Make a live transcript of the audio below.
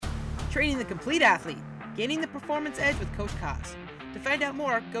Training the Complete Athlete, gaining the performance edge with Coach Kaz. To find out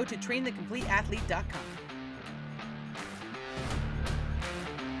more, go to trainthecompleteathlete.com.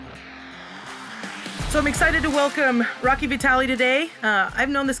 So I'm excited to welcome Rocky Vitale today. I've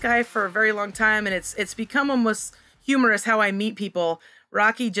known this guy for a very long time, and it's become almost humorous how I meet people.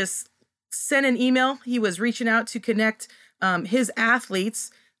 Rocky just sent an email. He was reaching out to connect his athletes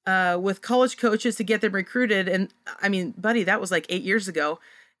with college coaches to get them recruited. And I mean, buddy, that was like 8 years ago.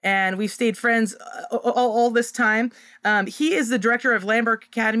 And we've stayed friends all this time. He is the director of Landmark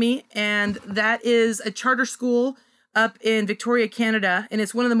Academy, and that is a charter school up in Victoria, Canada. And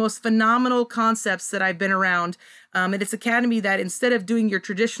it's one of the most phenomenal concepts that I've been around. And it's an academy that instead of doing your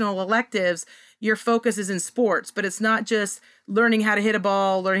traditional electives, your focus is in sports. But it's not just learning how to hit a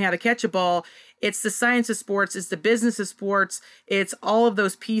ball, learning how to catch a ball. It's the science of sports. It's the business of sports. It's all of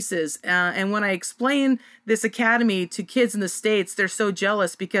those pieces. And when I explain this academy to kids in the States, they're so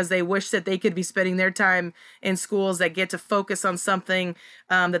jealous because they wish that they could be spending their time in schools that get to focus on something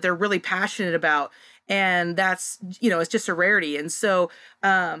that they're really passionate about. And that's, it's just a rarity. And so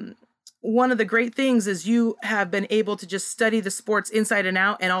one of the great things is you have been able to just study the sports inside and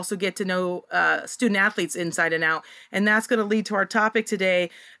out and also get to know student athletes inside and out. And that's going to lead to our topic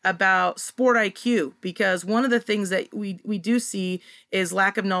today about sport IQ, because one of the things that we do see is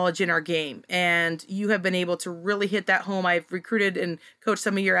lack of knowledge in our game. And you have been able to really hit that home. I've recruited and coached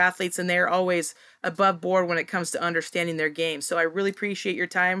some of your athletes, and they're always above board when it comes to understanding their game. So I really appreciate your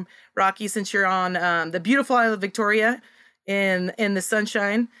time, Rocky, since you're on the beautiful island of Victoria in the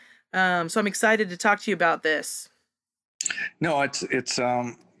sunshine. So I'm excited to talk to you about this. No, it's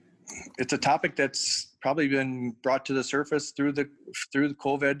a topic that's probably been brought to the surface through the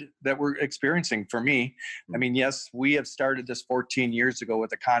COVID that we're experiencing. For me, I mean, yes, we have started this 14 years ago with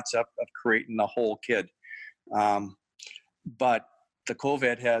the concept of creating the whole kid, but the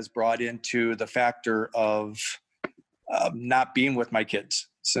COVID has brought into the factor of not being with my kids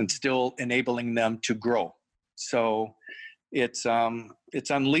and still enabling them to grow. So it's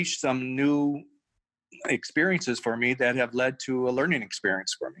unleashed some new experiences for me that have led to a learning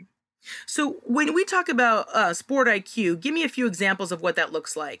experience for me. So when we talk about sport IQ, give me a few examples of what that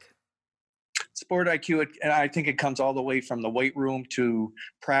looks like. Sport IQ, and I think it comes all the way from the weight room to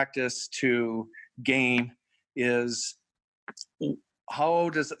practice to game, is how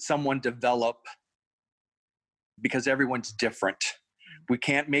does someone develop, because everyone's different. We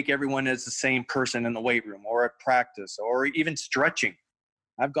can't make everyone as the same person in the weight room or at practice or even stretching.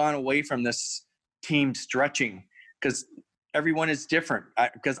 I've gone away from this team stretching because everyone is different.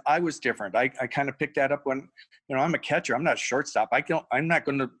 Because I was different. I kind of picked that up when, I'm a catcher. I'm not a shortstop. I'm not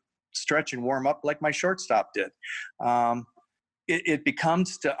going to stretch and warm up like my shortstop did. It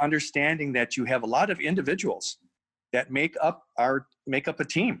becomes to understanding that you have a lot of individuals that make up a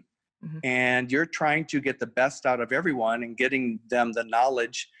team. Mm-hmm. And you're trying to get the best out of everyone and getting them the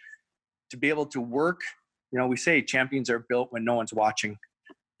knowledge to be able to work. We say champions are built when no one's watching,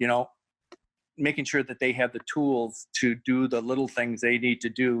 making sure that they have the tools to do the little things they need to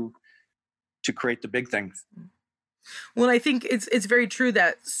do to create the big things. Well, I think it's very true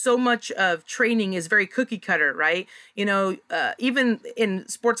that so much of training is very cookie cutter, right? Even in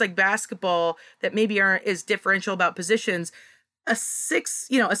sports like basketball that maybe aren't as differential about positions, a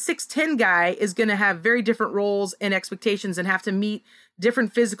 6'10" guy is going to have very different roles and expectations and have to meet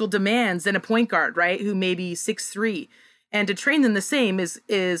different physical demands than a point guard, right? Who may be 6'3", and to train them the same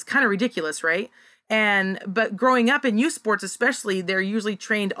is kind of ridiculous, right? But growing up in youth sports, especially, they're usually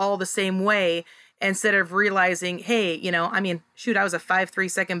trained all the same way instead of realizing, hey, I was a 5'3"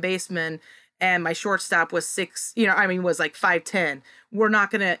 second baseman and my shortstop was was like 5'10". We're not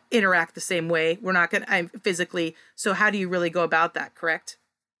going to interact the same way. We're not going to physically. So how do you really go about that? Correct?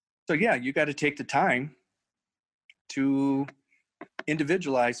 So yeah, you got to take the time to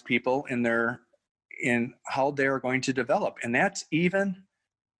individualize people in how they're going to develop. And that's even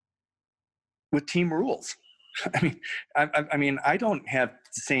with team rules. I mean, I don't have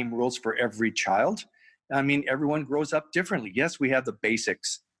the same rules for every child. I mean, everyone grows up differently. Yes, we have the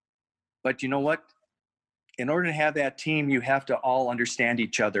basics. But you know what? In order to have that team, you have to all understand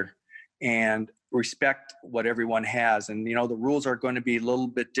each other and respect what everyone has. And, the rules are going to be a little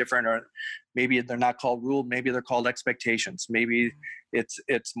bit different, or maybe they're not called rule. Maybe they're called expectations. Maybe it's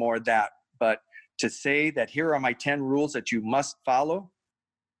more that. But to say that here are my 10 rules that you must follow,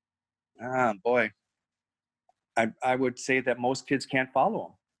 boy, I would say that most kids can't follow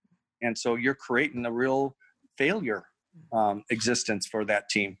them. And so you're creating a real failure existence for that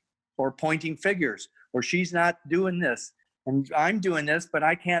team. Or pointing figures, or she's not doing this and I'm doing this, but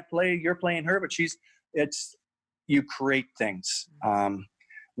I can't play. You're playing her, but you create things.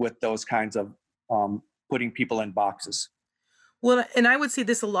 with those kinds of putting people in boxes. Well, and I would see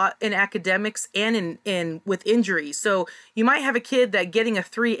this a lot in academics and in with injuries. So you might have a kid that getting a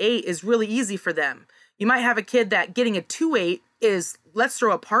 3.8 is really easy for them. You might have a kid that getting a 2.8 is let's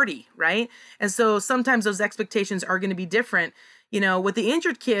throw a party, right? And so sometimes those expectations are going to be different. With the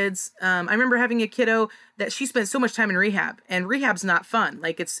injured kids, I remember having a kiddo that she spent so much time in rehab, and rehab's not fun.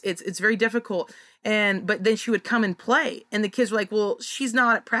 Like it's very difficult. But then she would come and play, and the kids were like, "Well, she's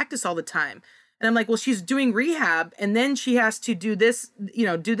not at practice all the time." And I'm like, well, she's doing rehab, and then she has to do this,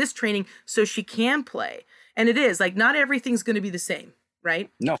 do this training so she can play. And it is like, not everything's going to be the same, right?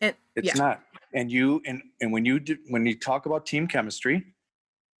 No, and, it's not. And when you talk about team chemistry,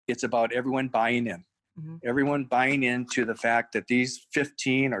 it's about everyone buying in. Mm-hmm. Everyone buying into the fact that these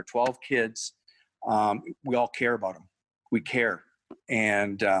 15 or 12 kids, we all care about them. We care.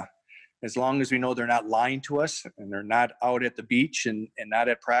 And as long as we know they're not lying to us and they're not out at the beach and not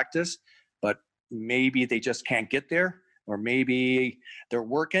at practice, but maybe they just can't get there, or maybe they're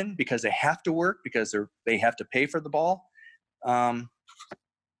working because they have to work because they have to pay for the ball.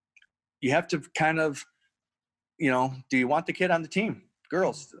 You have to kind of, do you want the kid on the team?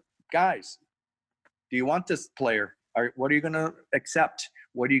 Girls, guys, do you want this player? What are you going to accept?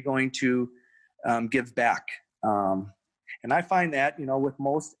 What are you going to give back? And I find that, with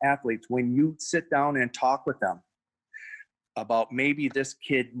most athletes, when you sit down and talk with them about maybe this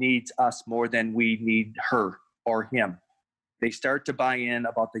kid needs us more than we need her or him, they start to buy in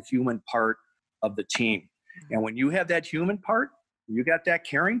about the human part of the team. And when you have that human part, you got that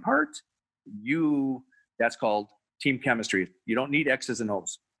caring part, that's called team chemistry. You don't need X's and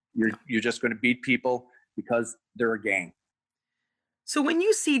O's. You're just going to beat people because they're a gang. So when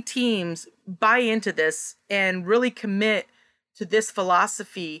you see teams buy into this and really commit to this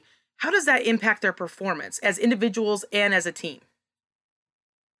philosophy, how does that impact their performance as individuals and as a team?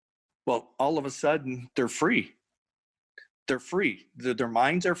 Well, all of a sudden, they're free. They're free. Their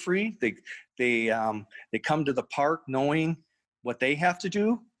minds are free. They come to the park knowing what they have to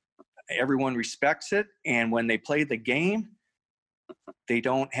do. Everyone respects it. And when they play the game, they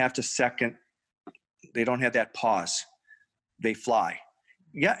don't have they don't have that pause. They fly.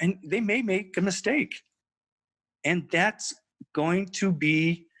 Yeah, and they may make a mistake. And that's going to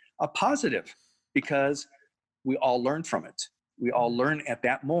be a positive because we all learn from it. We all learn at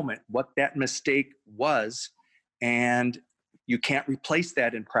that moment what that mistake was, and you can't replace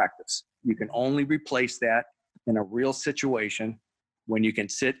that in practice. You can only replace that in a real situation when you can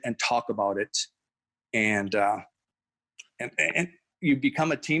sit and talk about it, and you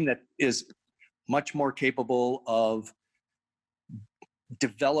become a team that is much more capable of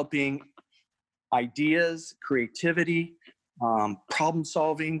developing ideas, creativity, problem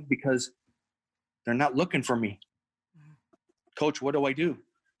solving, because they're not looking for me. Coach, what do I do?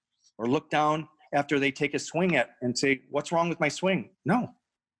 Or look down after they take a swing and say, what's wrong with my swing? No,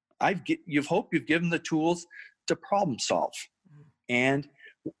 you've given the tools to problem solve and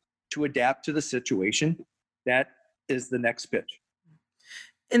to adapt to the situation. That is the next pitch.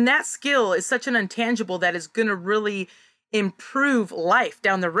 And that skill is such an intangible that is going to really improve life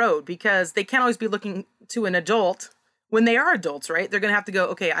down the road, because they can't always be looking to an adult when they are adults, right? They're going to have to go,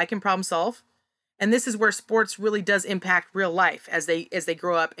 okay, I can problem solve. And this is where sports really does impact real life as they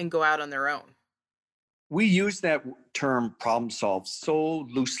grow up and go out on their own. We use that term problem solve so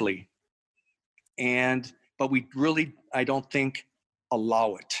loosely, but we really, I don't think,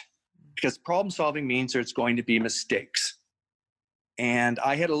 allow it, because problem solving means there's going to be mistakes. And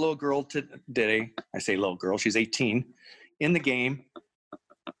I had a little girl today, I say little girl, she's 18, in the game,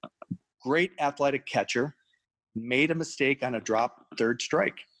 great athletic catcher, made a mistake on a drop third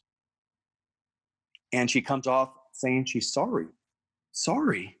strike. And she comes off saying she's sorry.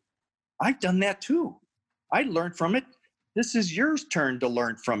 Sorry. I've done that too. I learned from it. This is your turn to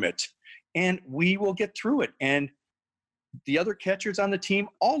learn from it. And we will get through it. And the other catchers on the team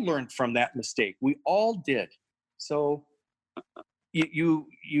all learned from that mistake. We all did. So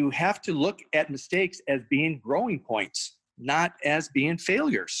you have to look at mistakes as being growing points, not as being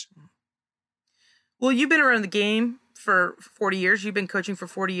failures. Well, you've been around the game for 40 years. You've been coaching for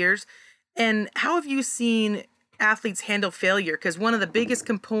 40 years. And how have you seen athletes handle failure? Because one of the biggest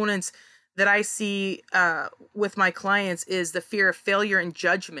components that I see with my clients is the fear of failure and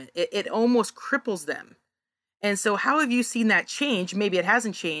judgment. It almost cripples them. And so how have you seen that change? Maybe it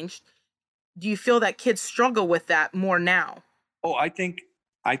hasn't changed. Do you feel that kids struggle with that more now? Oh, I think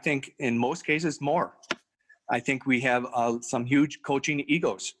in most cases more. I think we have some huge coaching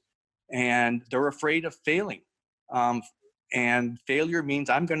egos, and they're afraid of failing. And failure means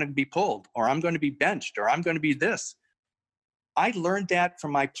I'm going to be pulled, or I'm going to be benched, or I'm going to be this. I learned that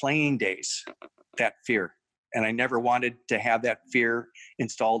from my playing days, that fear. And I never wanted to have that fear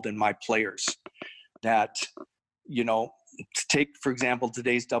installed in my players. That, take, for example,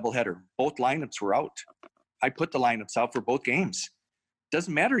 today's doubleheader. Both lineups were out. I put the lineups out for both games.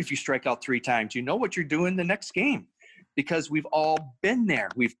 Doesn't matter if you strike out 3 times. You know what you're doing the next game because we've all been there.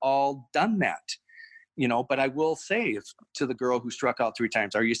 We've all done that. But I will say to the girl who struck out 3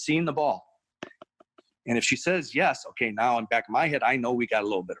 times, are you seeing the ball? And if she says yes, okay, now in the back of my head, I know we got a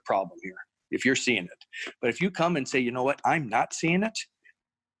little bit of problem here if you're seeing it. But if you come and say, you know what, I'm not seeing it,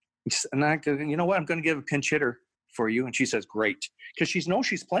 and I go, you know what, I'm going to give a pinch hitter for you. And she says, great. Because she knows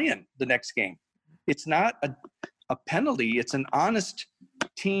she's playing the next game. It's not a penalty. It's an honest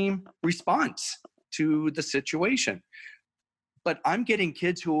team response to the situation. But I'm getting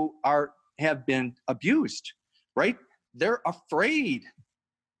kids who have been abused, right? They're afraid.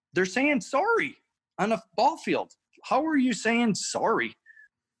 They're saying sorry on a ball field. How are you saying sorry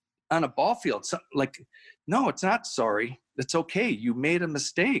on a ball field? So, no, it's not sorry. It's okay. You made a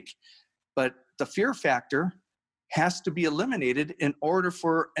mistake. But the fear factor has to be eliminated in order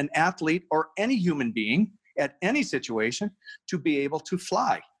for an athlete or any human being at any situation to be able to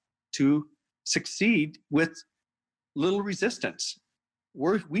fly, to succeed with little resistance.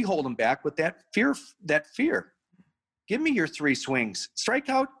 We hold them back with that fear. Give me your 3 swings. Strike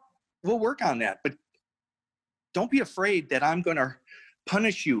out, we'll work on that. But don't be afraid that I'm going to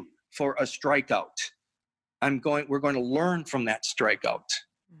punish you for a strikeout. We're going to learn from that strikeout.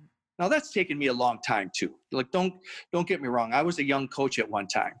 Now that's taken me a long time too. Don't get me wrong. I was a young coach at one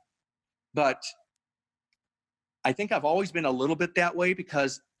time, but I think I've always been a little bit that way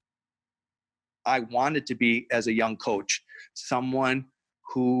because I wanted to be, as a young coach, someone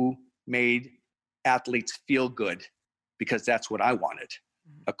who made athletes feel good because that's what I wanted.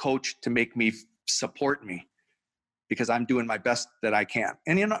 A coach to make me support me because I'm doing my best that I can.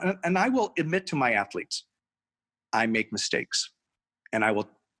 And I will admit to my athletes, I make mistakes, and I will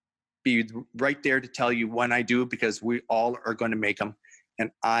be right there to tell you when I do, because we all are going to make them.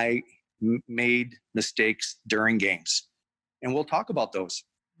 And I made mistakes during games, and we'll talk about those.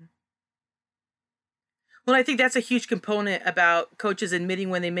 Well, I think that's a huge component about coaches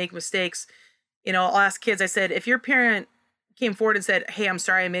admitting when they make mistakes. I'll ask kids, I said, if your parent came forward and said, hey, I'm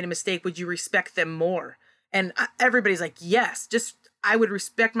sorry, I made a mistake, would you respect them more? And everybody's like, yes, I would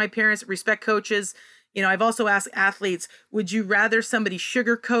respect my parents, respect coaches. I've also asked athletes, would you rather somebody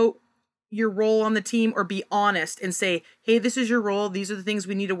sugarcoat your role on the team or be honest and say, hey, this is your role, these are the things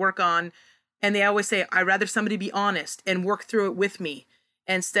we need to work on? And they always say, I'd rather somebody be honest and work through it with me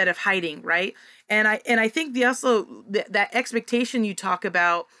instead of hiding, right? And I think that expectation you talk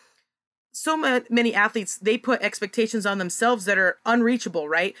about, so many athletes, they put expectations on themselves that are unreachable,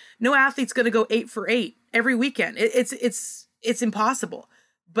 right? No athlete's going to go 8 for 8 every weekend. It's impossible,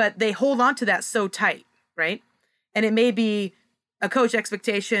 but they hold on to that so tight, right? And it may be a coach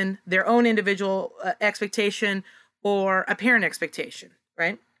expectation, their own individual expectation, or a parent expectation,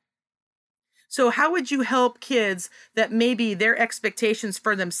 right? So how would you help kids that maybe their expectations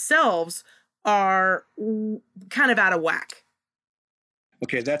for themselves are kind of out of whack?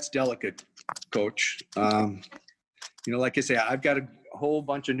 Okay, that's delicate, Coach. Like I say, I've got a whole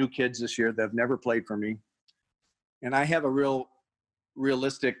bunch of new kids this year that have never played for me. And I have a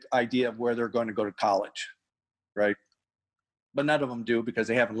realistic idea of where they're going to go to college, right? But none of them do because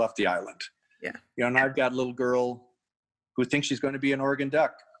they haven't left the island. Yeah. And I've got a little girl who thinks she's going to be an Oregon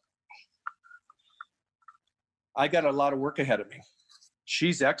Duck. I got a lot of work ahead of me.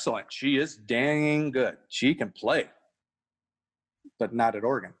 She's excellent. She is dang good. She can play, but not at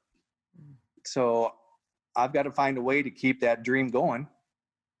Oregon. So I've got to find a way to keep that dream going,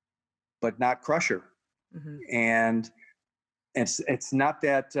 but not crush her. Mm-hmm. And it's not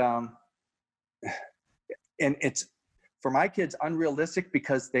that, and it's, for my kids, unrealistic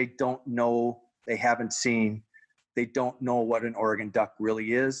because they don't know, they don't know what an Oregon Duck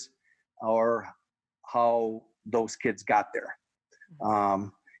really is or how those kids got there.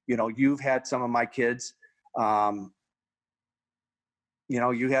 You've had some of my kids,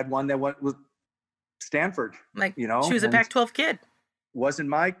 you had one that went with Stanford. She was a Pac-12 kid. Wasn't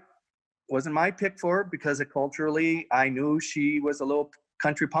my pick for her because culturally I knew she was a little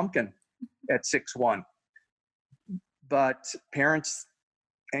country pumpkin at 6'1". But parents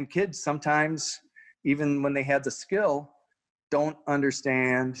and kids sometimes, even when they have the skill, don't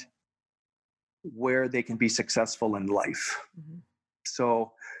understand where they can be successful in life. Mm-hmm.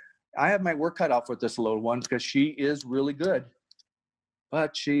 So I have my work cut out for this little one because she is really good,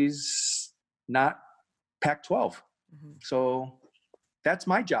 but she's not Pac-12. Mm-hmm. So that's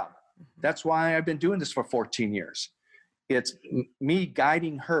my job. Mm-hmm. That's why I've been doing this for 14 years. It's me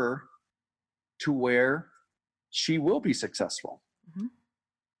guiding her to where she will be successful. Mhm.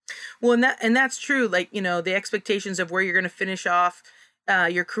 Well, and that's true. Like, the expectations of where you're going to finish off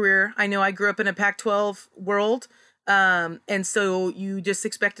your career. I know I grew up in a Pac-12 world, and so you just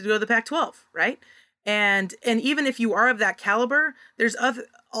expected to go to the Pac-12, right? And even if you are of that caliber, there's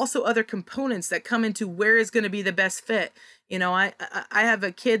also other components that come into where is going to be the best fit. I have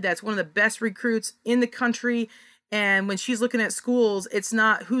a kid that's one of the best recruits in the country, and when she's looking at schools, it's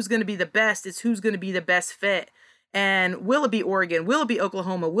not who's going to be the best; it's who's going to be the best fit. And will it be Oregon? Will it be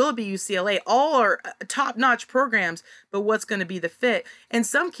Oklahoma? Will it be UCLA? All are top-notch programs, but what's going to be the fit? And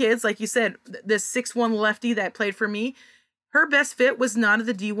some kids, like you said, this 6'1" lefty that played for me, her best fit was not at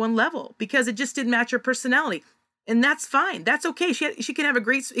the D1 level because it just didn't match her personality. And that's fine. That's okay. She can have a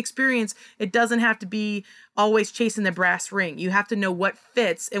great experience. It doesn't have to be always chasing the brass ring. You have to know what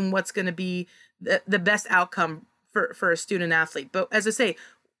fits and what's going to be the best outcome for a student athlete. But as I say,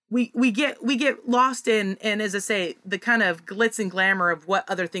 we get lost in, and as I say, the kind of glitz and glamour of what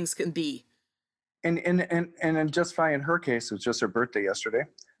other things can be. And Justify, in her case, it was just her birthday yesterday.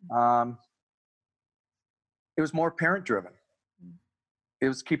 It was more parent driven. It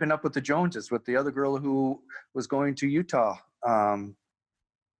was keeping up with the Joneses, with the other girl who was going to Utah.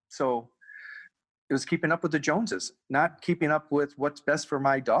 So it was keeping up with the Joneses, not keeping up with what's best for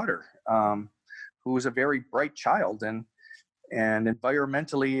my daughter, who was a very bright child and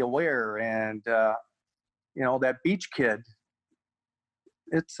environmentally aware, and that beach kid.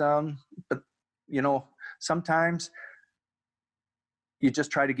 It's but sometimes you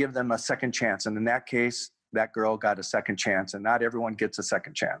just try to give them a second chance, and in that case, that girl got a second chance, and not everyone gets a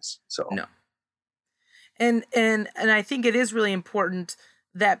second chance. So no. And I think it is really important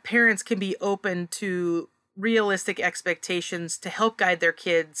that parents can be open to realistic expectations to help guide their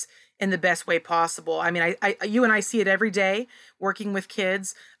kids in the best way possible. I mean, you and I see it every day working with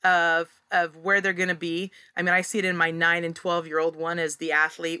kids of where they're going to be. I mean, I see it in my 9 and 12-year-old. One is the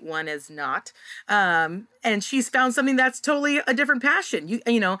athlete, one is not. And she's found something that's totally a different passion.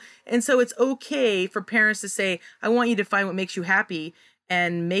 And so it's okay for parents to say, I want you to find what makes you happy.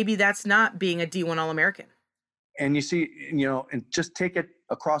 And maybe that's not being a D1 All-American. And you see, and just take it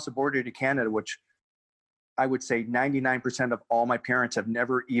across the border to Canada, which I would say 99% of all my parents have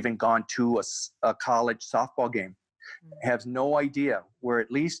never even gone to a college softball game, have no idea, where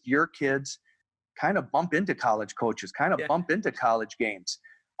at least your kids kind of bump into college coaches, kind of bump into college games.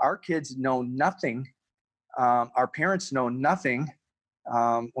 Our kids know nothing. Our parents know nothing.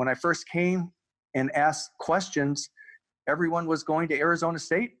 When I first came and asked questions, everyone was going to Arizona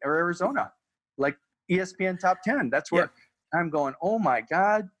State or Arizona, like ESPN Top 10. That's where I'm going, oh my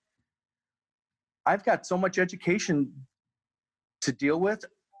God, I've got so much education to deal with,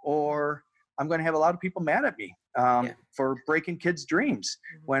 or I'm going to have a lot of people mad at me for breaking kids' dreams,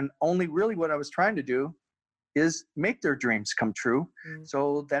 when only really what I was trying to do is make their dreams come true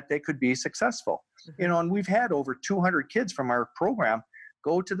so that they could be successful. And we've had over 200 kids from our program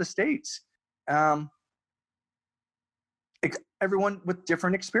go to the States. Everyone with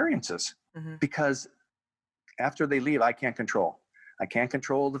different experiences, because after they leave, I can't control. I can't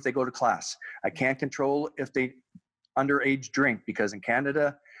control if they go to class. I can't control if they underage drink, because in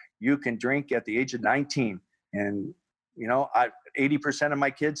Canada, you can drink at the age of 19. And, 80% of my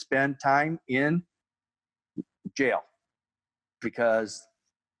kids spend time in jail because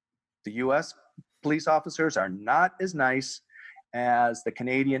the U.S. police officers are not as nice as the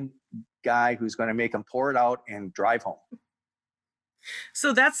Canadian guy who's going to make them pour it out and drive home.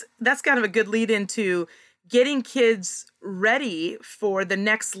 So that's kind of a good lead into getting kids ready for the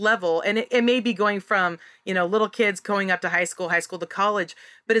next level. And it may be going from, little kids going up to high school to college,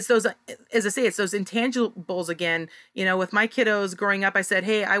 but it's those, as I say, it's those intangibles again. With my kiddos growing up, I said,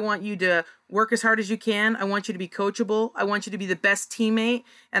 hey, I want you to work as hard as you can. I want you to be coachable. I want you to be the best teammate,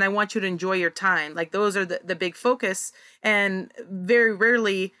 and I want you to enjoy your time. Like, those are the big focus. And very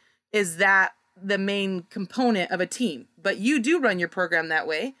rarely is that the main component of a team, but you do run your program that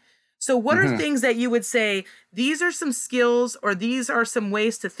way. So what are things that you would say, these are some skills, or these are some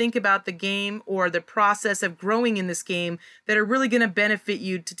ways to think about the game or the process of growing in this game that are really going to benefit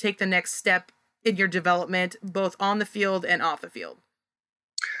you to take the next step in your development, both on the field and off the field?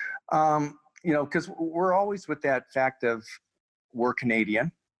 Because we're always with that fact of we're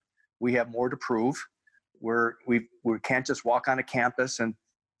Canadian. We have more to prove. We can't just walk on a campus and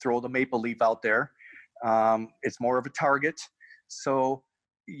throw the maple leaf out there. It's more of a target. So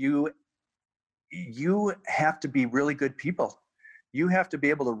you have to be really good people. You have to be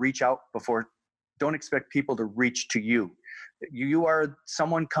able to reach out don't expect people to reach to you. You are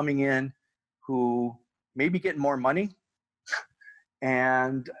someone coming in who may be getting more money,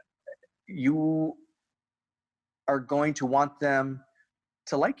 and you are going to want them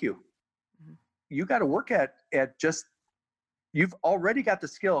to like you. Mhm. You got to work at just, you've already got the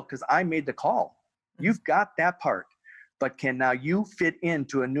skill because I made the call. Mhm. You've got that part. But can now you fit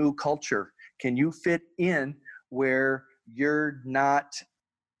into a new culture? Can you fit in where you're not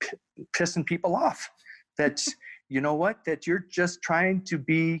pissing people off? That, you know what, that you're just trying to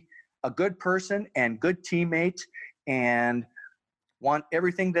be a good person and good teammate and want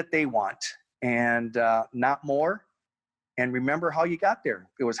everything that they want, and not more. And remember how you got there.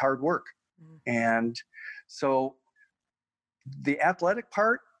 It was hard work. Mhm. And so the athletic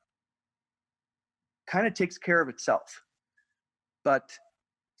part kind of takes care of itself. But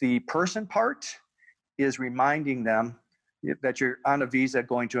the person part is reminding them that you're on a visa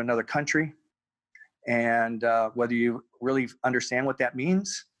going to another country, and whether you really understand what that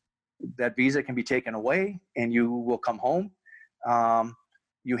means, that visa can be taken away and you will come home. Um,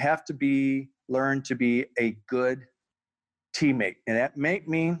 you have to learn to be a good teammate, and that may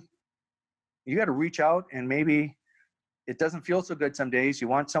mean you got to reach out, and maybe it doesn't feel so good some days. You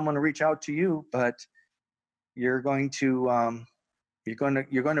want someone to reach out to you, but you're going to you're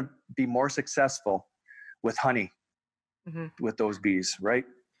going to be more successful with honey, Mhm. with those bees, right?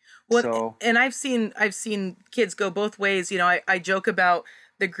 Well, So and I've seen kids go both ways. I joke about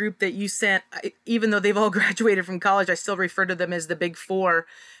the group that you sent. Even though they've all graduated from college, I still refer to them as the Big Four,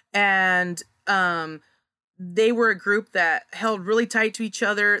 and they were a group that held really tight to each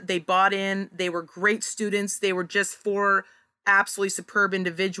other. They bought in. They were great students. They were just four absolutely superb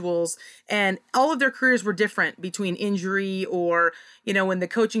individuals, and all of their careers were different between injury or when the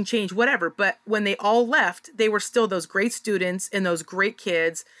coaching changed, whatever. But when they all left, they were still those great students and those great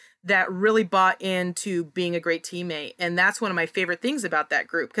kids that really bought into being a great teammate. And that's one of my favorite things about that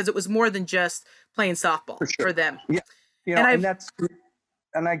group, because it was more than just playing softball for sure, for them. yeah, And and I've that's,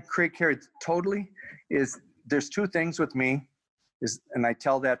 and I create care totally. Is there's two things with me, is, and I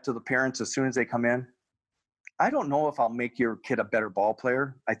tell that to the parents as soon as they come in. I don't know if I'll make your kid a better ball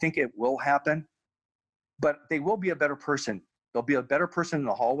player. I think it will happen, but they will be a better person. They'll be a better person in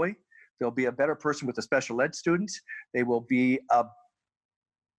the hallway. They'll be a better person with the special ed students. They will be a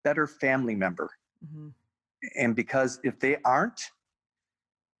better family member. Mhm. And because if they aren't,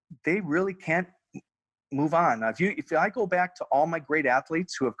 they really can't move on. Now, if I go back to all my great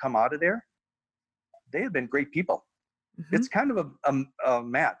athletes who have come out of there, they have been great people. Mhm. It's kind of a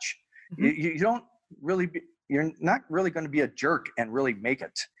match. Mhm. You don't really you're not really going to be a jerk and really make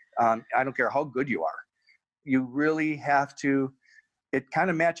it. I don't care how good you are. You really have to. It kind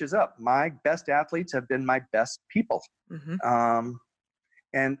of matches up. My best athletes have been my best people, Mhm. um,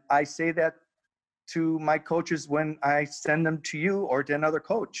 and I say that to my coaches when I send them to you or to another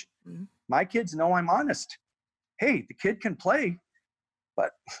coach. Mhm. My kids know I'm honest. Hey, the kid can play,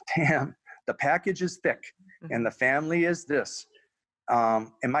 but damn, the package is thick and Mhm. the family is this.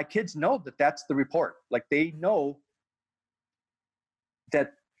 And my kids know that that's the report. Like, they know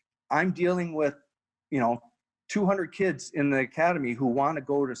that I'm dealing with, you know, 200 kids in the academy who want to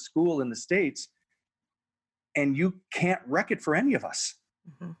go to school in the States, and you can't wreck it for any of us.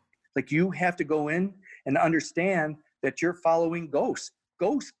 Mhm. Like, you have to go in and understand that you're following ghosts.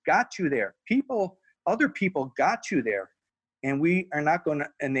 Ghosts got you there. Other people got you there. And we are not going to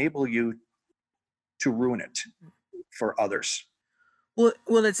enable you to ruin it for others.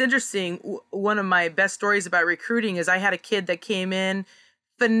 Well, it's interesting. One of my best stories about recruiting is I had a kid that came in,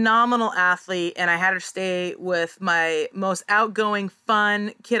 phenomenal athlete, and I had her stay with my most outgoing,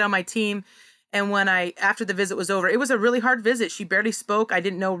 fun kid on my team. And after the visit was over, it was a really hard visit. She barely spoke. I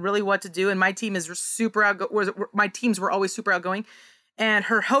didn't know really what to do, and my team is super outgoing. My teams were always super outgoing. And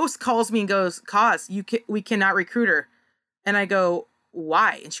her host calls me and goes, "Cause we cannot recruit her." And I go,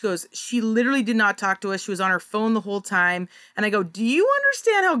 "Why?" And she goes, "She literally did not talk to us. She was on her phone the whole time." And I go, "Do you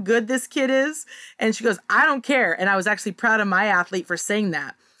understand how good this kid is?" And she goes, "I don't care." And I was actually proud of my athlete for saying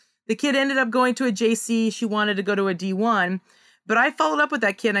that. The kid ended up going to a JC. She wanted to go to a D1. But I followed up with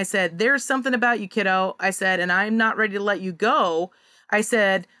that kid and I said, "There's something about you, kiddo." I said, "And I'm not ready to let you go." I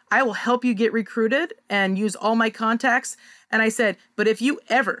said, "I will help you get recruited and use all my contacts." And I said, "But if you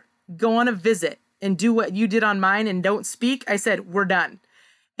ever go on a visit and do what you did on mine and don't speak," I said, "we're done."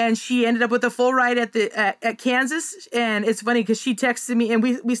 And she ended up with a full ride at Kansas. And it's funny because she texted me and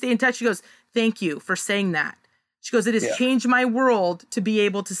we stay in touch. She goes, "Thank you for saying that." She goes, "It has Yeah. changed my world to be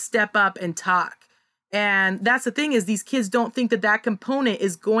able to step up and talk." And that's the thing, is these kids don't think that component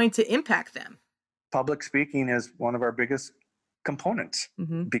is going to impact them. Public speaking is one of our biggest components,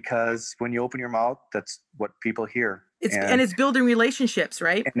 Mm-hmm. because when you open your mouth, that's what people hear. And it's building relationships,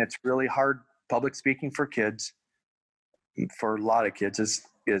 right? And it's really hard public speaking for kids. for a lot of kids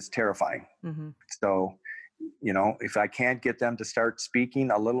is terrifying. Mm-hmm. So, if I can't get them to start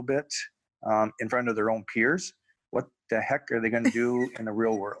speaking a little bit in front of their own peers, what the heck are they going to do in the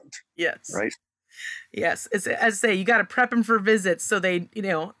real world? Yes. Right? Yes. It's, as I say, you got to prep them for visits so they,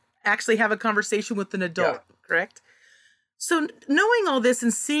 actually have a conversation with an adult, correct? So knowing all this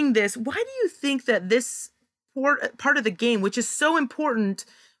and seeing this, why do you think that this part of the game, which is so important,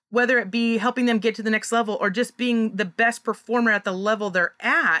 whether it be helping them get to the next level or just being the best performer at the level they're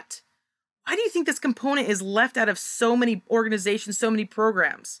at, why do you think this component is left out of so many organizations, so many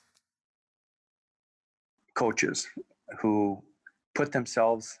programs? Coaches who put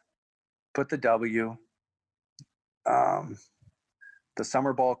the W, the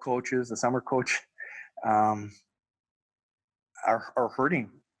summer ball coaches, the summer coach, are hurting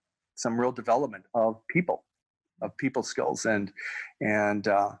some real development of people skills, and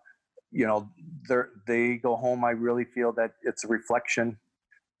they go home. I really feel that it's a reflection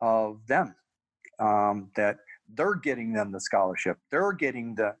of them, that they're getting them the scholarship, they're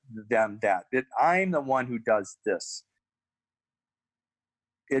getting them that I'm the one who does this.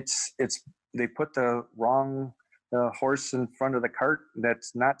 It's they put the horse in front of the cart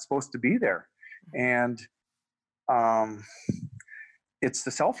that's not supposed to be there, and it's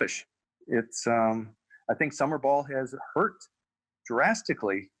the selfish. It's I think summer ball has hurt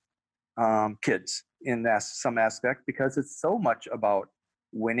drastically kids in some aspect, because it's so much about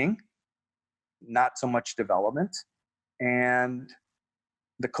winning, not so much development. And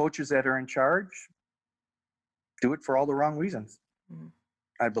the coaches that are in charge do it for all the wrong reasons,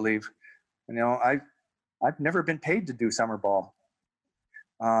 I believe. I've never been paid to do summer ball.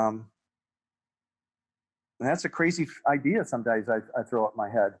 And that's a crazy idea sometimes I throw at my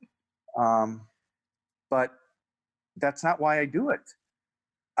head. But that's not why I do it.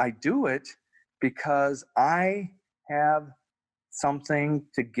 I do it because I have something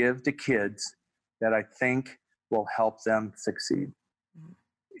to give to kids that I think will help them succeed.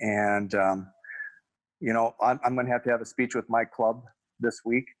 And, I'm going to have a speech with my club this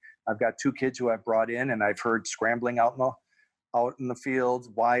week. I've got 2 kids who I've brought in, and I've heard scrambling out in the fields.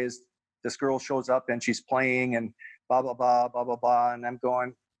 Why is this girl shows up and she's playing and blah, blah, blah, blah, blah, blah. And I'm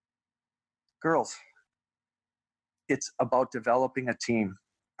going, girls, it's about developing a team.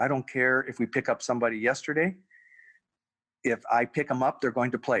 I don't care if we pick up somebody yesterday. If I pick them up, they're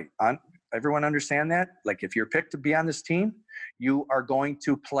going to play. Everyone understand that? Like, if you're picked to be on this team, you are going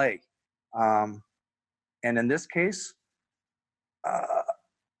to play. And in this case,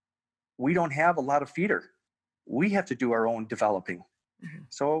 we don't have a lot of feeder. We have to do our own developing.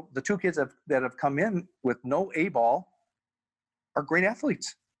 So the 2 kids that have come in with no A ball are great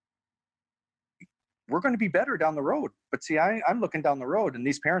athletes. We're going to be better down the road. But see, I'm looking down the road, and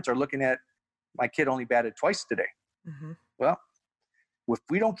these parents are looking at, my kid only batted twice today. Well, if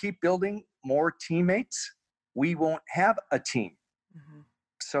we don't keep building more teammates, we won't have a team.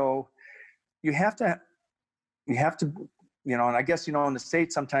 So you have to, and I guess, in the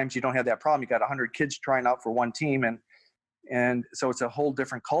States, sometimes you don't have that problem. You got 100 kids trying out for one team, and so it's a whole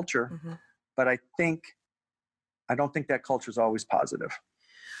different culture. But I don't think that culture is always positive.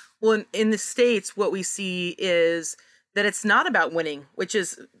 Well, in the States, what we see is that it's not about winning, which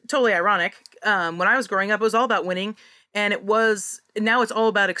is totally ironic. When I was growing up, it was all about winning. And now it's all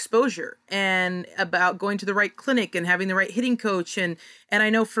about exposure and about going to the right clinic and having the right hitting coach. And I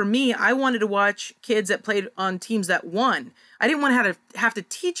know for me, I wanted to watch kids that played on teams that won. I didn't want to have to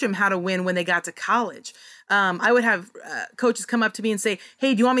teach them how to win when they got to college. I would have coaches come up to me and say,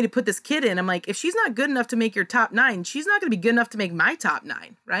 hey, do you want me to put this kid in? I'm like, if she's not good enough to make your top 9, she's not going to be good enough to make my top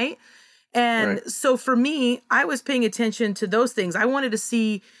 9, right? And so for me, I was paying attention to those things. I wanted to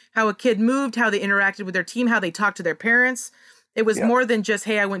see how a kid moved, how they interacted with their team, how they talked to their parents. It was more than just,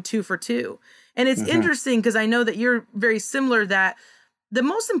 hey, I went 2 for 2. And it's interesting because I know that you're very similar, that the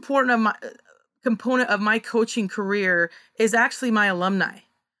most important component of my coaching career is actually my alumni.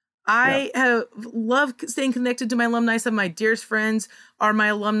 I have loved staying connected to my alumni. Some of my dearest friends are my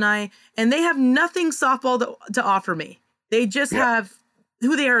alumni, and they have nothing softball to offer me. They just have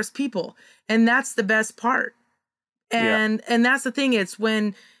who they are as people. And that's the best part. And that's the thing. It's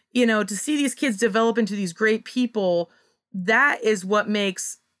when, to see these kids develop into these great people, that is what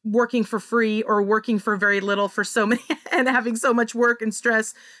makes working for free or working for very little for so many and having so much work and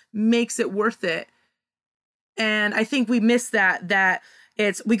stress makes it worth it. And I think we miss that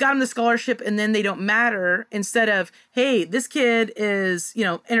it's, we got them the scholarship and then they don't matter, instead of, hey, this kid is, in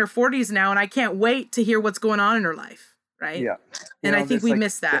her 40s now and I can't wait to hear what's going on in her life. Right. Yeah. And I think we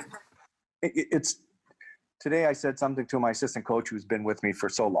miss that. It's today I said something to my assistant coach who's been with me for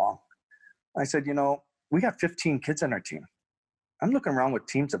so long. I said, we got 15 kids on our team. I'm looking around with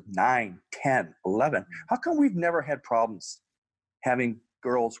teams of 9, 10, 11. How come we've never had problems having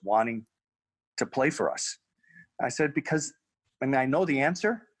girls wanting to play for us? I said, because, I mean, I know the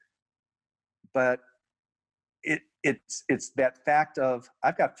answer, but it's that fact of,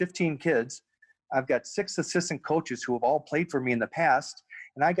 I've got 15 kids. I've got 6 assistant coaches who have all played for me in the past,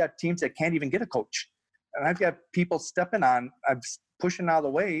 and I got teams that can't even get a coach. And I've got people stepping on, I'm pushing out of the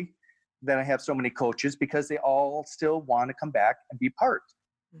way that I have so many coaches because they all still want to come back and be part.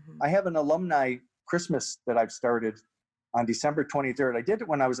 I have an alumni Christmas that I've started on December 23rd. I did it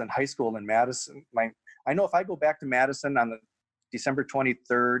when I was in high school in Madison. I know if I go back to Madison on the December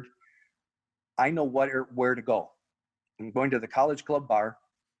 23rd, I know where to go. I'm going to the College Club Bar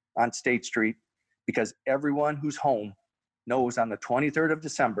on State Street, because everyone who's home knows on the 23rd of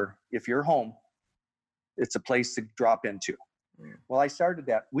December, if you're home, it's a place to drop into. Well, I started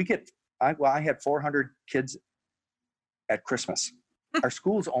that. I had 400 kids at Christmas. Our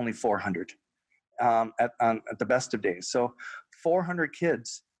school's only 400 at the best of days. So 400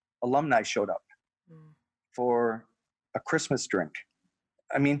 kids, alumni showed up for a Christmas drink.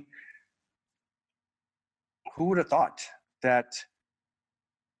 I mean, who would have thought that,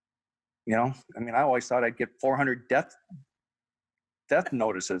 I mean, I always thought I'd get 400 death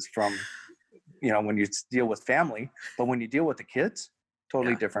notices from, when you deal with family, but when you deal with the kids,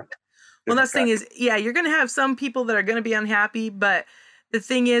 totally different. Well, that's the thing is, you're going to have some people that are going to be unhappy, but the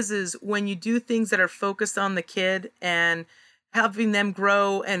thing is when you do things that are focused on the kid and helping them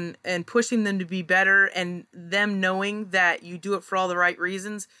grow and pushing them to be better, and them knowing that you do it for all the right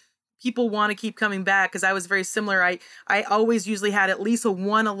reasons, people want to keep coming back. Because I was very similar. I always usually had at least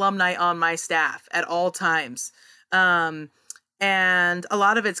one alumni on my staff at all times. And a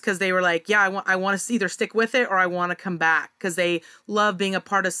lot of it's because they were like, I want to either stick with it or I want to come back, because they love being a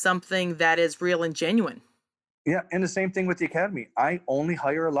part of something that is real and genuine. Yeah. And the same thing with the academy. I only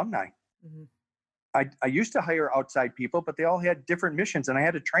hire alumni. I used to hire outside people, but they all had different missions and I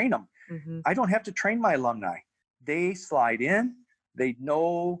had to train them. I don't have to train my alumni. They slide in, they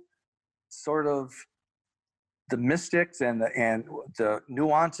know sort of the mystics and the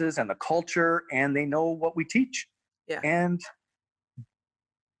nuances and the culture, and they know what we teach. Yeah. And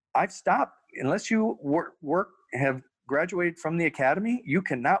I've stopped. Unless you have graduated from the academy, you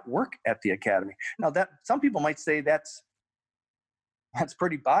cannot work at the academy. Now, that some people might say that's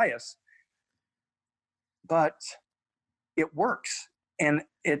pretty biased, but it works. And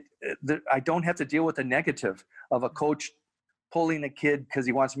I don't have to deal with the negative of a coach pulling a kid because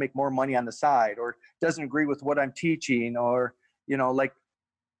he wants to make more money on the side, or doesn't agree with what I'm teaching, or, like,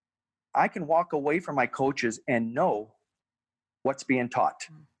 I can walk away from my coaches and know what's being taught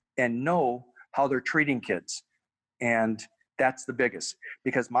and know how they're treating kids. And that's the biggest,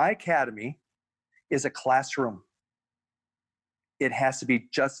 because my academy is a classroom. It has to be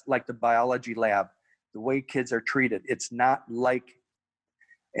just like the biology lab, the way kids are treated. It's not like,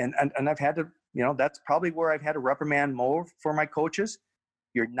 and I've had to, that's probably where I've had to reprimand more for my coaches.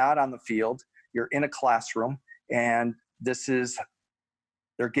 You're not on the field, you're in a classroom, and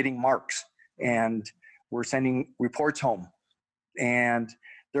they're getting marks, and we're sending reports home, and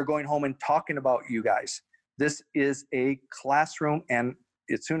they're going home and talking about you guys. This is a classroom, and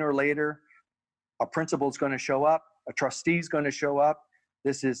sooner or later, a principal's going to show up, a trustee's going to show up.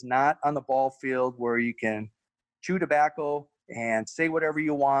 This is not on the ball field where you can chew tobacco and say whatever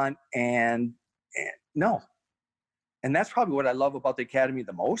you want, and no. And that's probably what I love about the academy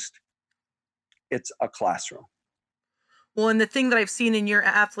the most. It's a classroom. Well, and the thing that I've seen in your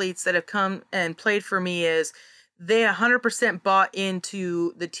athletes that have come and played for me is they 100% bought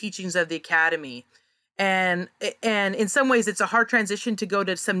into the teachings of the academy. And in some ways, it's a hard transition to go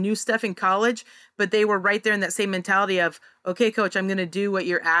to some new stuff in college, but they were right there in that same mentality of, okay, coach, I'm going to do what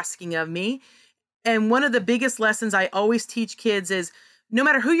you're asking of me. And one of the biggest lessons I always teach kids is, no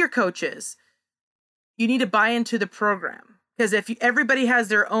matter who your coach is, you need to buy into the program. Because if everybody has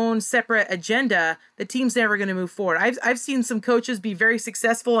their own separate agenda, the team's never going to move forward. I've seen some coaches be very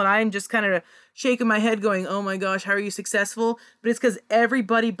successful, and I'm just kind of shaking my head going, oh my gosh, how are you successful? But it's because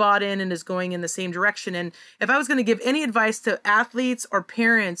everybody bought in and is going in the same direction. And if I was going to give any advice to athletes or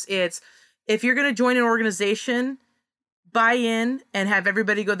parents, it's, if you're going to join an organization, buy in and have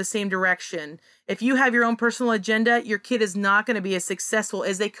everybody go the same direction. If you have your own personal agenda, your kid is not going to be as successful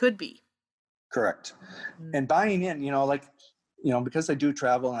as they could be. Correct. And buying in, because I do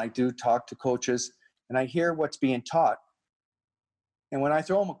travel and I do talk to coaches and I hear what's being taught. And when I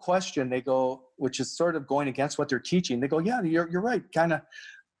throw them a question, they go, which is sort of going against what they're teaching, they go, yeah, you're right. Kind of.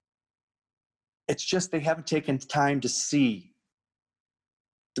 It's just they haven't taken time to see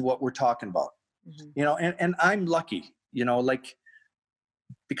what we're talking about. Mhm. And I'm lucky, like,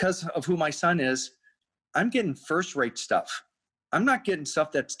 because of who my son is, I'm getting first rate stuff. I'm not getting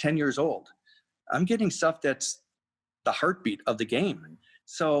stuff that's 10 years old. I'm getting stuff that's the heartbeat of the game.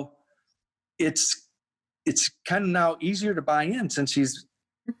 So it's kind of now easier to buy in since he's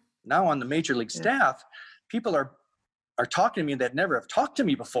now on the major league Yeah. staff. People are talking to me that never have talked to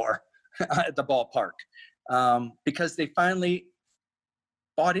me before at the ballpark, because they finally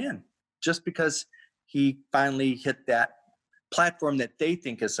bought in, just because he finally hit that platform that they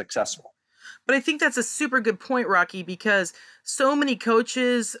think is successful. But I think that's a super good point, Rocky, because so many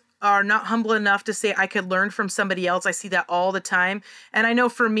coaches are not humble enough to say, I could learn from somebody else. I see that all the time. And I know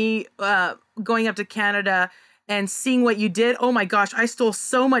for me, going up to Canada and seeing what you did, oh my gosh, I stole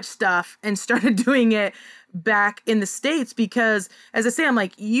so much stuff and started doing it back in the States because, as I say, I'm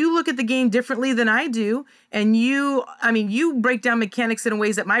like, you look at the game differently than I do. And you break down mechanics in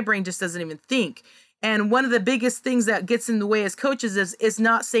ways that my brain just doesn't even think. And one of the biggest things that gets in the way as coaches is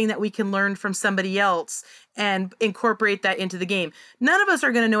not saying that we can learn from somebody else and incorporate that into the game. None of us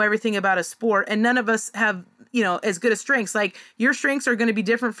are going to know everything about a sport, and none of us have, as good as strengths. Like, your strengths are going to be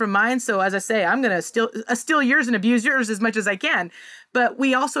different from mine. So as I say, I'm going to steal yours and abuse yours as much as I can. But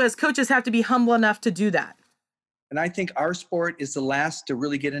we also, as coaches, have to be humble enough to do that. And I think our sport is the last to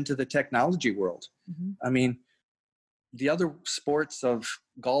really get into the technology world. Mm-hmm. I mean, the other sports of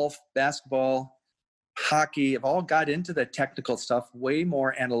golf, basketball, hockey have all got into the technical stuff, way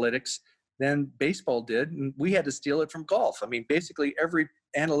more analytics than baseball did. And we had to steal it from golf. I mean, basically every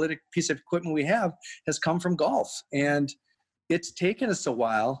analytic piece of equipment we have has come from golf. And it's taken us a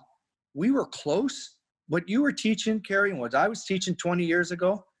while. We were close. What you were teaching, Carrie, and what I was teaching 20 years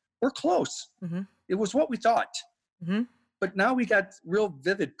ago, we're close. Mm-hmm. It was what we thought. Mm-hmm. But now we got real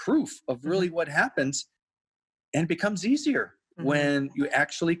vivid proof of really what happens. And it becomes easier when you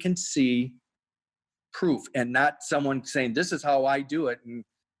actually can see proof and not someone saying, this is how I do it.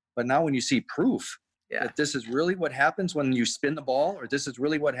 But now when you see proof that this is really what happens when you spin the ball, or this is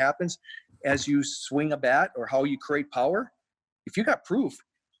really what happens as you swing a bat, or how you create power, if you got proof,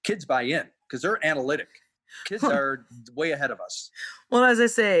 kids buy in because they're analytic. Kids are way ahead of us. Well, as I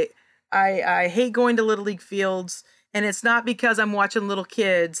say, I hate going to Little League fields, and it's not because I'm watching little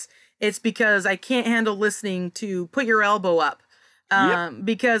kids. It's because I can't handle listening to Put Your Elbow Up.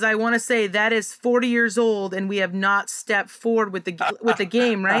 Because I want to say that is 40 years old and we have not stepped forward with the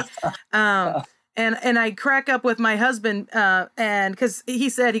game, right? And I crack up with my husband, and because he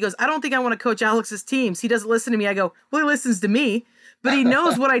goes, I don't think I want to coach Alex's teams. He doesn't listen to me. I go, well, he listens to me, but he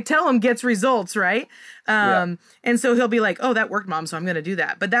knows what I tell him gets results, right? And so he'll be like, oh, that worked, Mom, so I'm going to do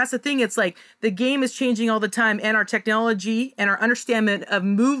that. But that's the thing. It's like the game is changing all the time, and our technology and our understanding of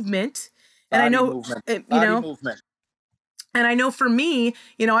movement. And I know, movement. And I know for me,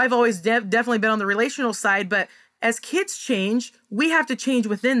 I've always definitely been on the relational side, but as kids change, we have to change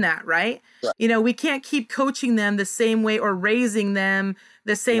within that, right? We can't keep coaching them the same way or raising them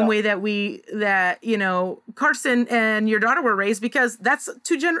the same way that Carson and your daughter were raised, because that's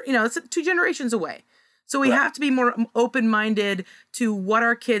it's 2 generations away. So we have to be more open-minded to what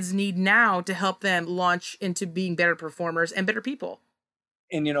our kids need now to help them launch into being better performers and better people.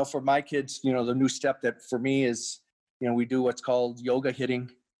 And, for my kids, the new step that for me is, we do what's called yoga hitting,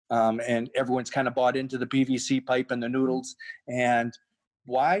 and everyone's kind of bought into the PVC pipe and the noodles. And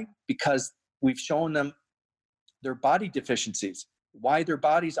why? Because we've shown them their body deficiencies, why their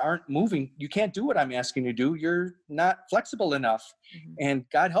bodies aren't moving. You can't do what I'm asking you to do. You're not flexible enough. And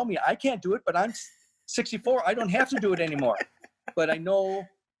God help me, I can't do it, but I'm 64. I don't have to do it anymore. But I know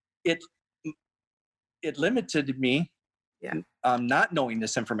it limited me not knowing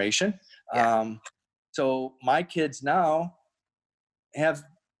this information. So my kids now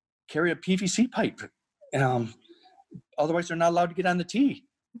carry a PVC pipe. Otherwise, they're not allowed to get on the tee.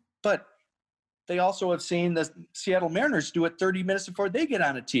 But they also have seen the Seattle Mariners do it 30 minutes before they get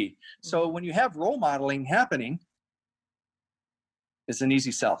on a tee. So when you have role modeling happening, it's an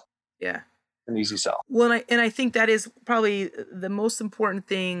easy sell. Yeah. An easy sell. Well, and I think that is probably the most important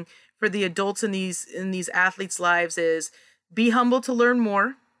thing for the adults in these athletes' lives is be humble to learn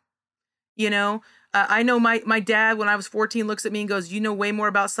more. I know my dad, when I was 14, looks at me and goes, you know way more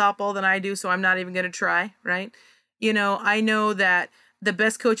about softball than I do, so I'm not even going to try, right? I know that the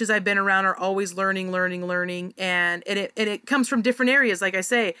best coaches I've been around are always learning, and it comes from different areas. Like I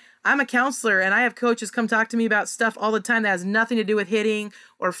say, I'm a counselor, and I have coaches come talk to me about stuff all the time that has nothing to do with hitting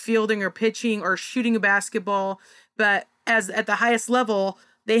or fielding or pitching or shooting a basketball. But at the highest level,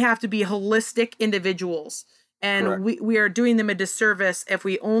 they have to be holistic individuals. And Correct. we are doing them a disservice if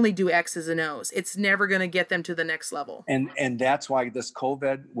we only do X's and O's. It's never going to get them to the next level. And that's why this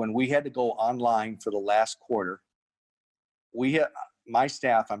COVID, when we had to go online for the last quarter, my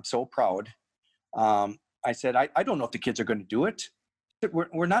staff, I'm so proud. I said, I don't know if the kids are going to do it.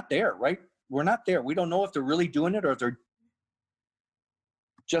 We're not there, right? We're not there. We don't know if they're really doing it or if they're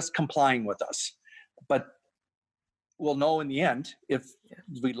just complying with us. But we'll know in the end if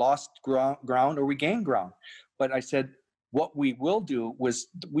we lost ground or we gained ground. But I said, what we will do was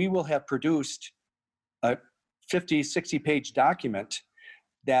we will have produced a 50, 60-page document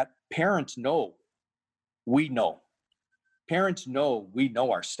that parents know we know. Parents know we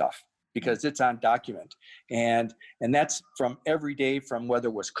know our stuff because it's on document. And that's from every day, from whether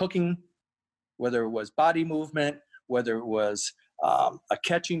it was cooking, whether it was body movement, whether it was a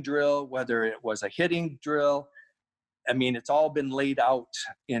catching drill, whether it was a hitting drill. I mean, it's all been laid out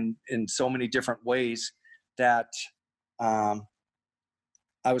in so many different ways that I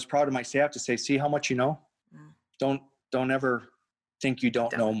was proud of my staff to say, see how much you know? Don't ever think you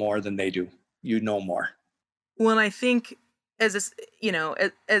don't know more than they do. You know more. Well, and I think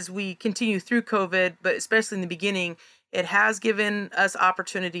as we continue through COVID, but especially in the beginning, it has given us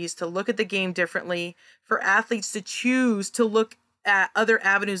opportunities to look at the game differently, for athletes to choose to look at other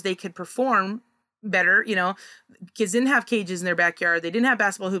avenues they could perform better. Kids didn't have cages in their backyard. They didn't have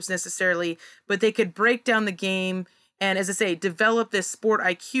basketball hoops necessarily, but they could break down the game and, as I say, develop this sport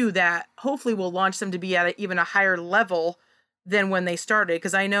IQ that hopefully will launch them to be at even a higher level than when they started.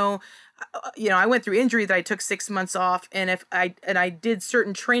 Because I know, I went through injury that I took 6 months off, and I did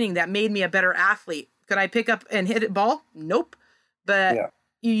certain training that made me a better athlete. Could I pick up and hit a ball? Nope. But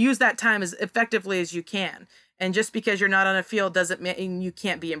you use that time as effectively as you can. And just because you're not on a field doesn't mean you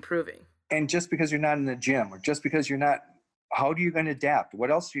can't be improving. And just because you're not in the gym, or just because you're not, how are you going to adapt?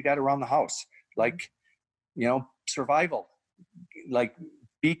 What else you got around the house? Like, survival, like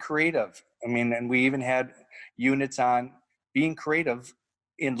be creative. I mean, and we even had units on being creative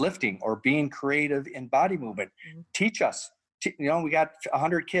in lifting or being creative in body movement. Teach us, we got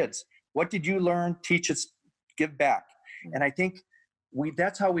 100 kids. What did you learn? Teach us, give back. And I think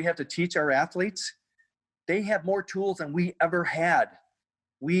that's how we have to teach our athletes. They have more tools than we ever had.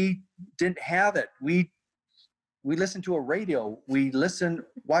 We didn't have it. We listened to a radio. We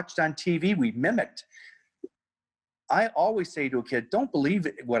watched on TV. We mimicked. I always say to a kid, don't believe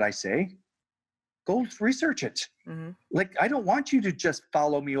what I say. Go research it. Like, I don't want you to just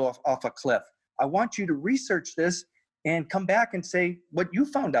follow me off a cliff. I want you to research this and come back and say what you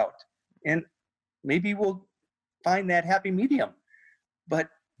found out. And maybe we'll find that happy medium. But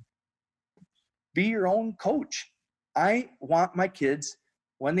be your own coach. I want my kids,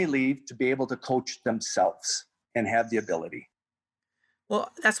 when they leave, to be able to coach themselves and have the ability.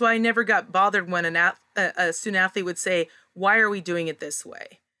 Well, that's why I never got bothered when a student athlete would say, why are we doing it this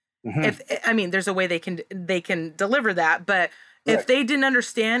way? There's a way they can deliver that, but if they didn't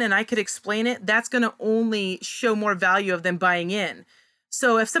understand and I could explain it, that's going to only show more value of them buying in.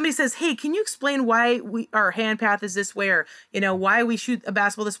 So if somebody says, hey, can you explain why our hand path is this way, or, why we shoot a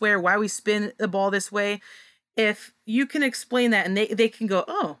basketball this way, or why we spin the ball this way? If you can explain that and they can go,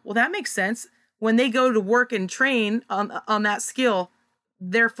 oh, well, that makes sense. When they go to work and train on that skill,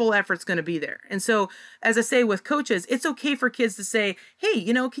 their full effort's going to be there. And so, as I say with coaches, it's okay for kids to say, hey,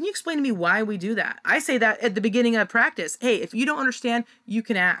 can you explain to me why we do that? I say that at the beginning of practice. Hey, if you don't understand, you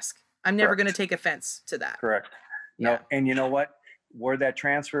can ask. I'm never going to take offense to that. Correct. No, and you know what? Where that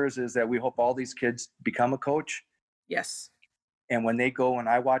transfers is that we hope all these kids become a coach. Yes. And when they go and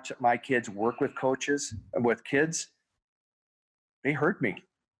I watch my kids work with coaches, with kids, they hurt me.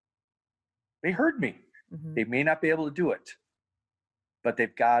 They may not be able to do it, but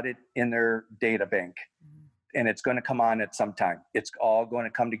they've got it in their data bank. And it's going to come on at some time. It's all going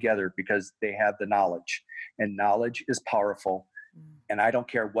to come together because they have the knowledge. And knowledge is powerful. And I don't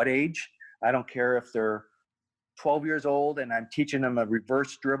care what age. I don't care if they're 12 years old and I'm teaching them a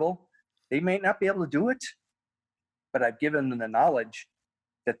reverse dribble. They may not be able to do it, but I've given them the knowledge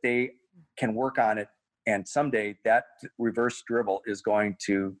that they can work on it. And someday that reverse dribble is going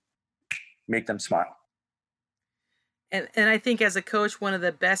to make them smile. And I think as a coach, one of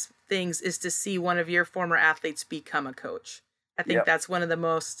the best things is to see one of your former athletes become a coach. I think that's one of the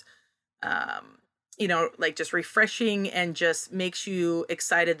most, just refreshing, and just makes you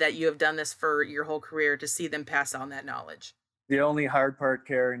excited that you have done this for your whole career, to see them pass on that knowledge. The only hard part,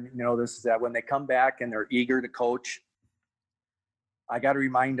 Karen, this is that when they come back and they're eager to coach, I got to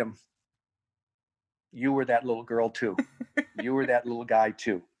remind them, you were that little girl too. You were that little guy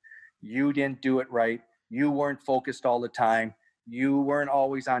too. You didn't do it right. You weren't focused all the time. You weren't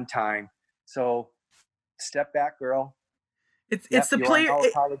always on time. So step back, girl. It's Yep, the you are player. now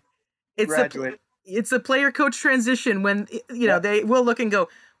a college It's the graduate. it's a player coach transition when Yep. they will look and go,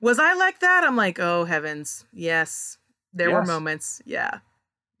 was I like that? I'm like, oh heavens, yes, there were Yes, moments. Yeah,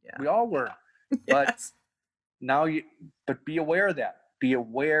 we all were. But yes. but be aware of that. Be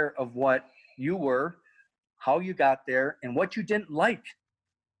aware of what you were, how you got there, and what you didn't like.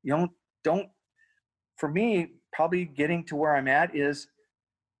 You don't for me, probably getting to where I'm at is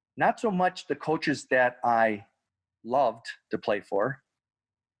not so much the coaches that I loved to play for.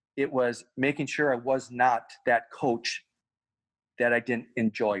 It was making sure I was not that coach that I didn't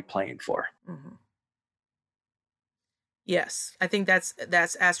enjoy playing for. Mhm. Yes, I think that's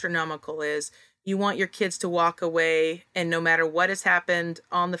astronomical. Is you want your kids to walk away, and no matter what has happened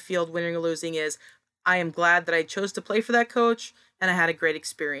on the field, winning or losing, is I am glad that I chose to play for that coach and I had a great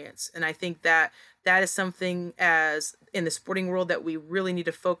experience. And I think that that is something as in the sporting world that we really need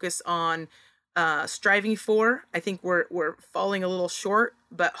to focus on striving for. I think we're falling a little short,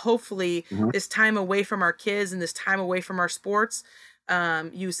 but hopefully Mhm. this time away from our kids and this time away from our sports.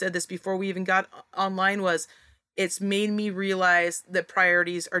 You said this before we even got online was it's made me realize that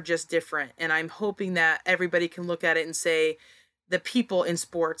priorities are just different, and I'm hoping that everybody can look at it and say the people in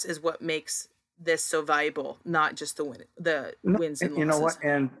sports is what makes this so valuable, not just the No, wins and you know losses. what?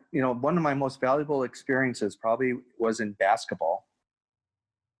 And one of my most valuable experiences probably was in basketball.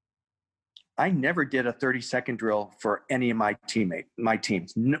 I never did a 30-second drill for any of my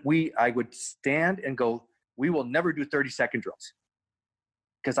teams. I would stand and go, we will never do 30-second drills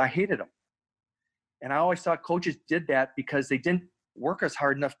because I hated them. And I always thought coaches did that because they didn't work us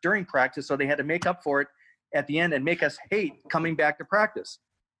hard enough during practice, so they had to make up for it at the end and make us hate coming back to practice.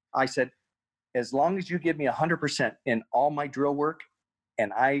 I said, as long as you give me 100% in all my drill work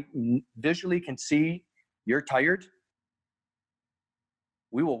and I visually can see you're tired,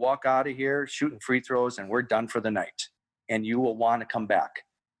 we will walk out of here shooting free throws and we're done for the night. And you will want to come back.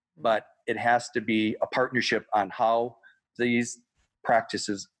 But it has to be a partnership on how these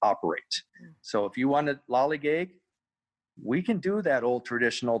practices operate. So if you want to lollygag, we can do that old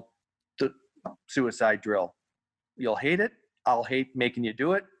traditional suicide drill. You'll hate it. I'll hate making you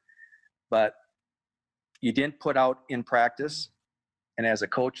do it. But you didn't put out in practice. And as a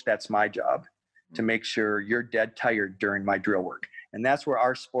coach, that's my job to make sure you're dead tired during my drill work. And that's where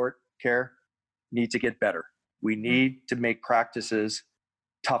our sport care needs to get better. We need to make practices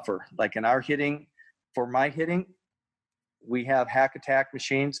tougher. Like in our hitting, for my hitting, we have hack attack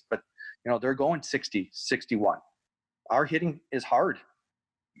machines, but they're going 60, 61. Our hitting is hard.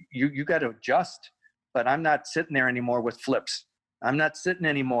 You got to adjust, but I'm not sitting there anymore with flips. I'm not sitting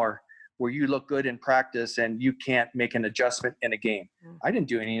anymore where you look good in practice and you can't make an adjustment in a game. I didn't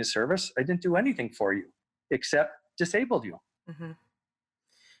do any of service. I didn't do anything for you except disabled you. Mm-hmm.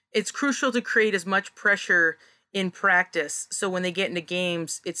 It's crucial to create as much pressure in practice so when they get into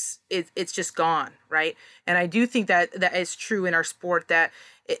games it's just gone, right? And I do think that that is true in our sport, that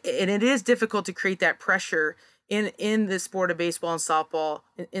and it is difficult to create that pressure in the sport of baseball and softball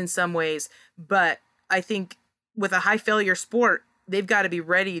in some ways, but I think with a high failure sport they've got to be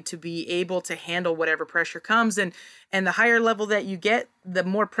ready to be able to handle whatever pressure comes, and the higher level that you get the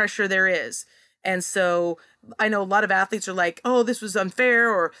more pressure there is. And so I know a lot of athletes are like, oh, this was unfair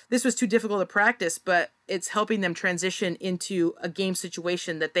or this was too difficult to practice, but it's helping them transition into a game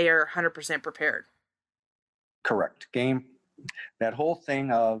situation that they are 100% prepared. Correct. Game, that whole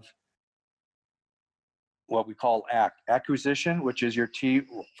thing of what we call acquisition, which is your T,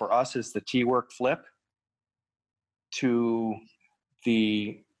 for us is the T work flip, to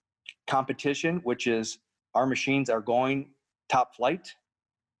the competition, which is our machines are going top flight,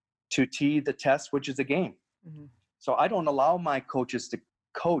 to T the test, which is the game. Mm-hmm. So I don't allow my coaches to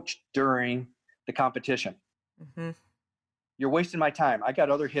coach during the competition. Mm-hmm. You're wasting my time. I got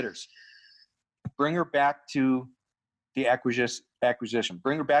other hitters. Bring her back to the acquisition.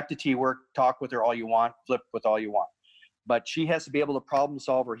 Bring her back to T work. Talk with her all you want. Flip with all you want. But she has to be able to problem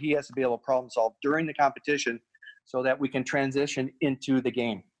solve, or he has to be able to problem solve during the competition so that we can transition into the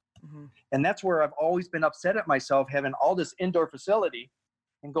game. Mm-hmm. And that's where I've always been upset at myself, having all this indoor facility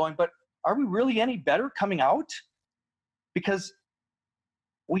and going, but are we really any better coming out? Because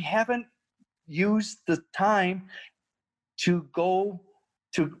we haven't used the time to go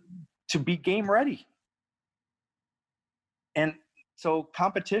to be game ready. And so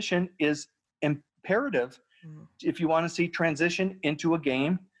competition is imperative if you want to see transition into a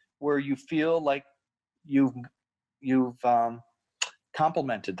game where you feel like you've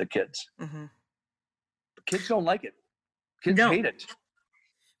complimented the kids. Mm-hmm. Kids don't like it. Kids hate it.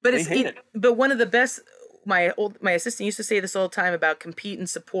 But hate it. But one of the best, my assistant used to say this all the time about compete and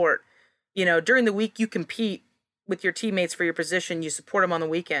support. During the week you compete with your teammates for your position, you support them on the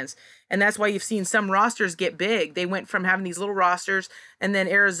weekends. And that's why you've seen some rosters get big. They went from having these little rosters, and then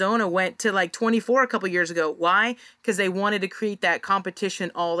Arizona went to like 24 a couple years ago. Why? Because they wanted to create that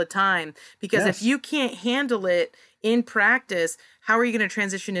competition all the time. Because if you can't handle it in practice, how are you going to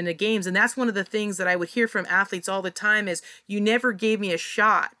transition into games? And that's one of the things that I would hear from athletes all the time is, you never gave me a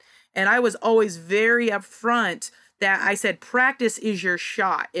shot. And I was always very upfront that I said, practice is your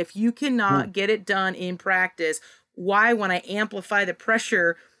shot. If you cannot get it done in practice, why, when I amplify the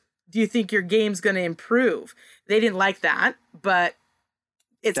pressure, do you think your game's going to improve? They didn't like that, but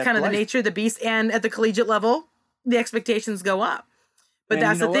it's kind of the nature of the beast. And at the collegiate level, the expectations go up. But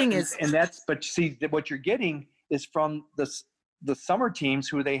that's the thing is, but see, what you're getting is from the summer teams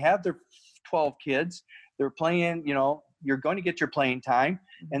who they have their 12 kids, they're playing, you're going to get your playing time.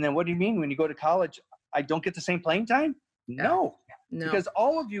 And then what do you mean when you go to college, I don't get the same playing time? No, because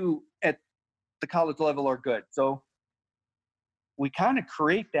all of you at the college level are good. So we kind of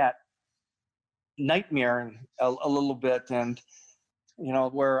create that nightmare a little bit. And,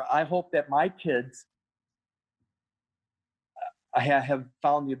 where I hope that my kids I have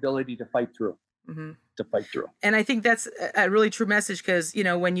found the ability to fight through. And I think that's a really true message because,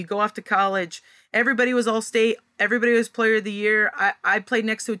 when you go off to college, everybody was all-state. Everybody was player of the year. I played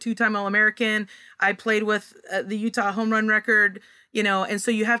next to a 2-time All-American. I played with the Utah home run record, and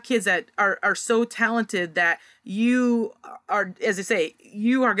so you have kids that are so talented that you are, as I say,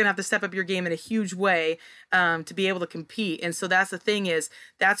 you are going to have to step up your game in a huge way to be able to compete. And so that's the thing is,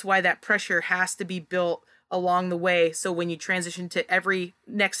 that's why that pressure has to be built along the way. So when you transition to every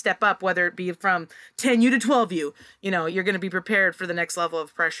next step up, whether it be from 10U to 12U, you're going to be prepared for the next level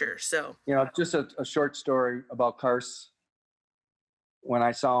of pressure. So, just a short story about Carson. When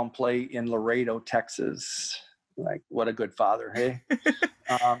I saw him play in Laredo, Texas, like, what a good father. Hey,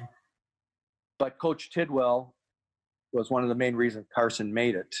 but Coach Tidwell was one of the main reasons Carson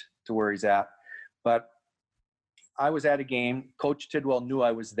made it to where he's at. But I was at a game. Coach Tidwell knew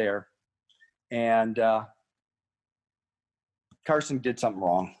I was there. And, Carson did something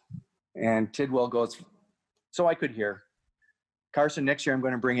wrong. And Tidwell goes, so I could hear, Carson, next year I'm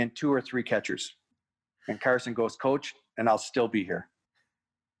going to bring in 2 or 3 catchers. And Carson goes, Coach, and I'll still be here.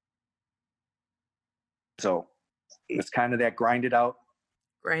 So it's kind of that grind it out,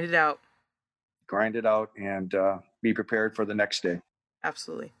 and be prepared for the next day.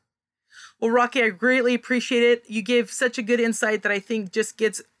 Absolutely. Well, Rocky, I greatly appreciate it. You gave such a good insight that I think just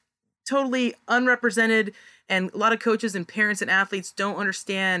gets totally unrepresented, and a lot of coaches and parents and athletes don't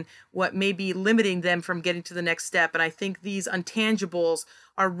understand what may be limiting them from getting to the next step. And I think these intangibles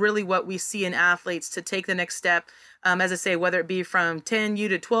are really what we see in athletes to take the next step. As I say, whether it be from 10U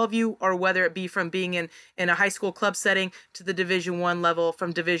to 12U, or whether it be from being in a high school club setting to the Division I level,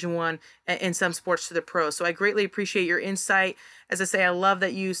 from Division I in some sports to the pros. So I greatly appreciate your insight. As I say, I love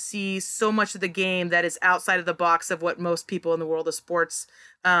that you see so much of the game that is outside of the box of what most people in the world of sports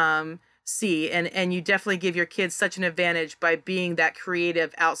see. And you definitely give your kids such an advantage by being that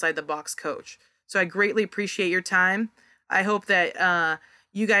creative outside the box coach. So I greatly appreciate your time. I hope that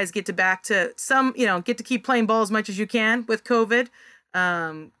you guys get to keep playing ball as much as you can with COVID,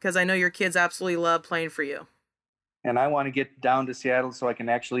 because I know your kids absolutely love playing for you. And I want to get down to Seattle so I can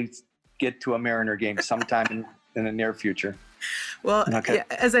actually get to a Mariner game sometime in the near future. Well, okay.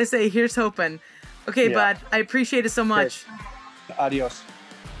 As I say, here's hoping. Okay, Bud, I appreciate it so much. Okay. Adios.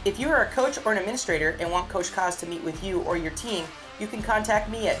 If you are a coach or an administrator and want Coach Kaz to meet with you or your team, you can contact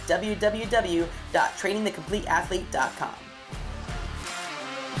me at www.trainingthecompleteathlete.com.